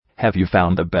Have you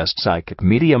found the best psychic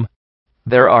medium?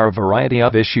 There are a variety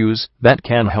of issues that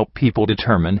can help people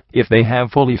determine if they have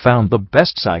fully found the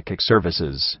best psychic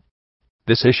services.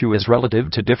 This issue is relative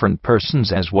to different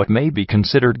persons, as what may be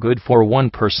considered good for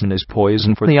one person is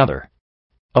poison for the other.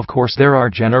 Of course, there are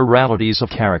generalities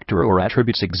of character or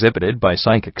attributes exhibited by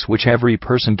psychics which every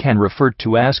person can refer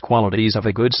to as qualities of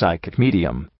a good psychic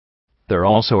medium. There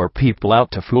also are people out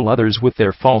to fool others with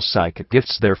their false psychic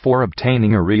gifts, therefore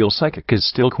obtaining a real psychic is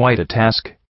still quite a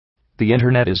task. The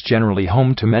internet is generally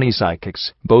home to many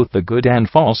psychics, both the good and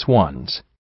false ones.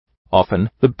 Often,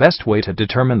 the best way to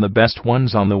determine the best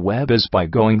ones on the web is by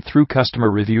going through customer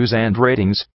reviews and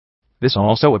ratings. This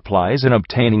also applies in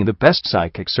obtaining the best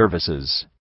psychic services.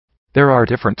 There are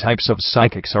different types of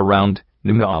psychics around: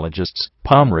 numerologists,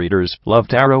 palm readers, love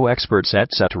tarot experts,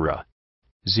 etc.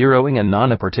 Zeroing in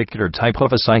on a particular type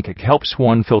of a psychic helps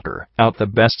one filter out the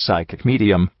best psychic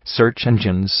medium. Search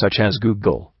engines such as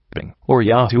Google, Bing, or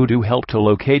Yahoo do help to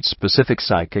locate specific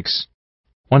psychics.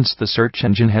 Once the search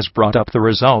engine has brought up the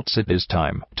results, it is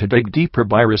time to dig deeper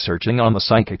by researching on the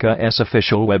Psychica's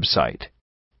official website.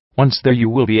 Once there, you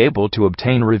will be able to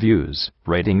obtain reviews,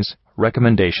 ratings,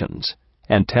 recommendations,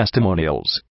 and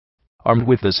testimonials. Armed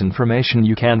with this information,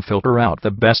 you can filter out the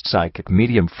best psychic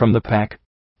medium from the pack.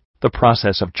 The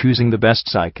process of choosing the best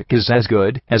psychic is as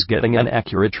good as getting an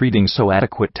accurate reading, so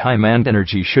adequate time and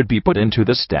energy should be put into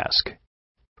this task.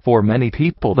 For many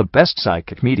people, the best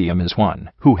psychic medium is one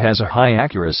who has a high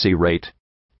accuracy rate.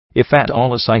 If at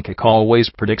all a psychic always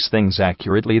predicts things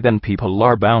accurately, then people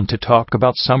are bound to talk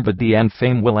about somebody and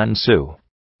fame will ensue.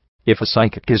 If a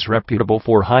psychic is reputable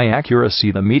for high accuracy,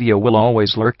 the media will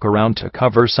always lurk around to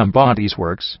cover somebody's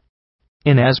works.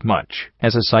 Inasmuch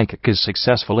as a psychic is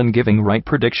successful in giving right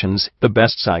predictions, the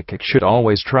best psychic should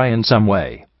always try in some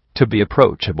way to be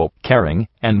approachable, caring,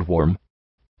 and warm.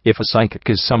 If a psychic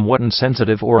is somewhat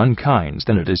insensitive or unkind,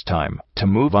 then it is time to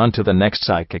move on to the next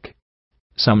psychic.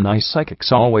 Some nice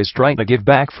psychics always try to give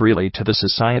back freely to the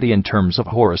society in terms of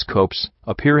horoscopes,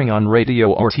 appearing on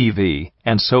radio or TV,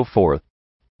 and so forth.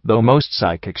 Though most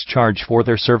psychics charge for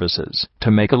their services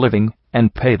to make a living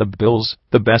and pay the bills,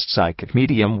 the best psychic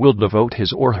medium will devote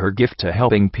his or her gift to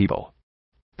helping people.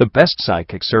 The best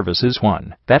psychic service is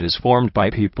one that is formed by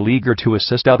people eager to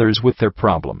assist others with their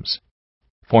problems.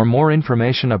 For more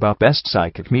information about best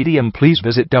psychic medium, please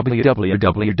visit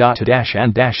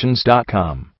www.dashandashins.com.